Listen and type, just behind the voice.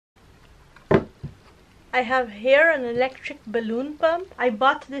I have here an electric balloon pump. I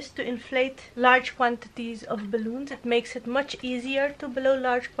bought this to inflate large quantities of balloons. It makes it much easier to blow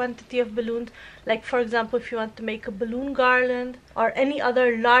large quantity of balloons. Like for example, if you want to make a balloon garland or any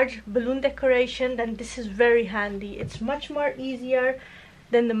other large balloon decoration, then this is very handy. It's much more easier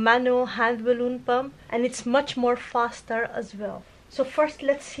than the manual hand balloon pump, and it's much more faster as well. So first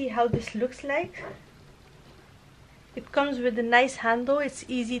let's see how this looks like. It comes with a nice handle. It's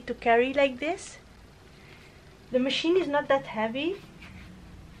easy to carry like this. The machine is not that heavy.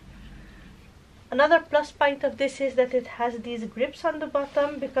 Another plus point of this is that it has these grips on the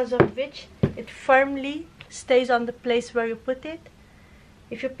bottom, because of which it firmly stays on the place where you put it.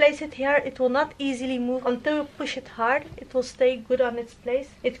 If you place it here, it will not easily move until you push it hard. It will stay good on its place.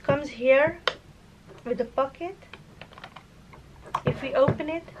 It comes here with a pocket. If we open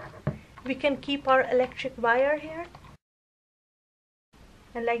it, we can keep our electric wire here.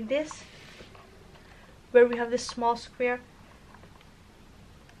 And like this, where we have this small square,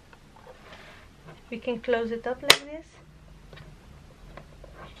 we can close it up like this.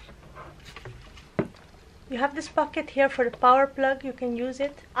 You have this pocket here for the power plug. You can use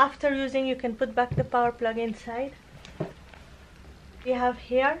it. After using, you can put back the power plug inside. We have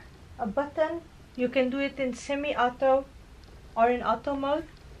here a button. You can do it in semi-auto or in auto mode.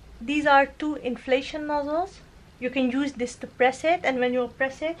 These are two inflation nozzles. You can use this to press it, and when you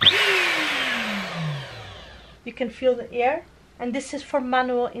press it, you can feel the air, and this is for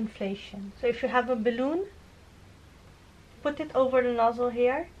manual inflation. So if you have a balloon, put it over the nozzle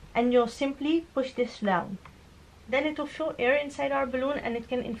here, and you'll simply push this down. Then it will fill air inside our balloon, and it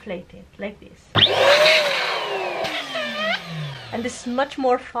can inflate it like this. And this is much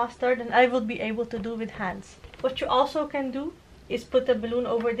more faster than I would be able to do with hands. What you also can do is put a balloon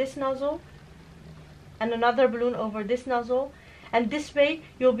over this nozzle and another balloon over this nozzle, and this way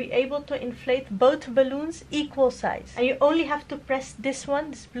you'll be able to inflate both balloons equal size. And you only have to press this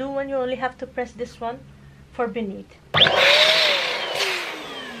one, this blue one, you only have to press this one for beneath.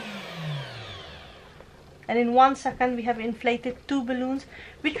 And in 1 second we have inflated 2 balloons,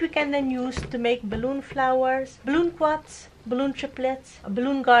 which we can then use to make balloon flowers, balloon quads, balloon triplets, a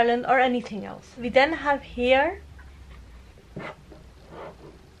balloon garland, or anything else. We then have here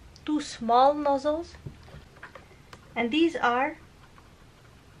 2 small nozzles, and these are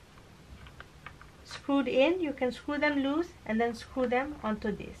screwed in. You can screw them loose and then screw them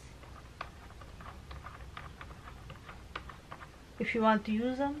onto this if you want to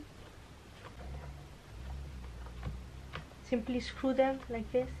use them. Simply screw them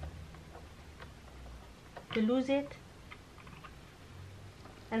like this to lose it,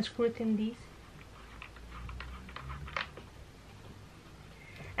 and screw it in these.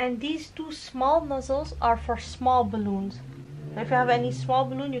 And these 2 small nozzles are for small balloons. If you have any small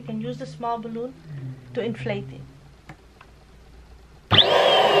balloon, you can use the small balloon to inflate it.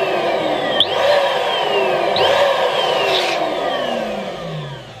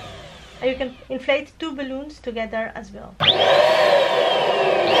 And you can inflate 2 balloons together as well.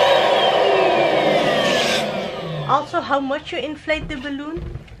 Also, how much you inflate the balloon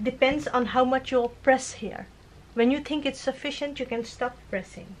depends on how much you'll press here. When you think it's sufficient, you can stop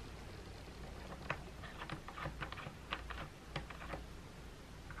pressing.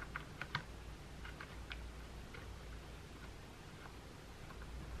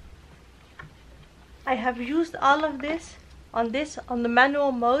 I have used all of this on the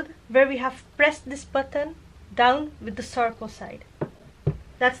manual mode, where we have pressed this button down with the circle side.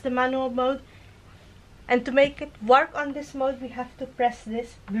 That's the manual mode. And to make it work on this mode, we have to press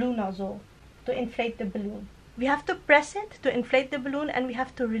this blue nozzle to inflate the balloon. We have to press it to inflate the balloon, and we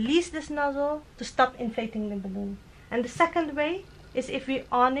have to release this nozzle to stop inflating the balloon. And the second way is if we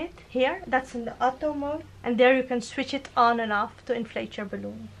on it here, that's in the auto mode, and there you can switch it on and off to inflate your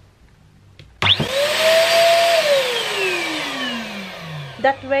balloon.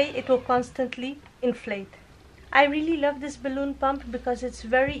 That way it will constantly inflate. I really love this balloon pump because it's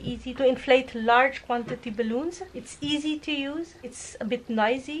very easy to inflate large quantity balloons. It's easy to use. It's a bit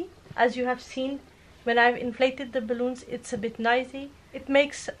noisy. As you have seen, when I've inflated the balloons, it's a bit noisy. It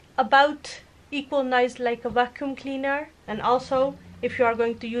makes about equal noise like a vacuum cleaner. And also, if you are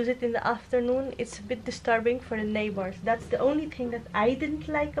going to use it in the afternoon, it's a bit disturbing for the neighbors. That's the only thing that I didn't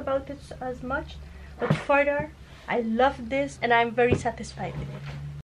like about it as much. But further, I love this and I'm very satisfied with it.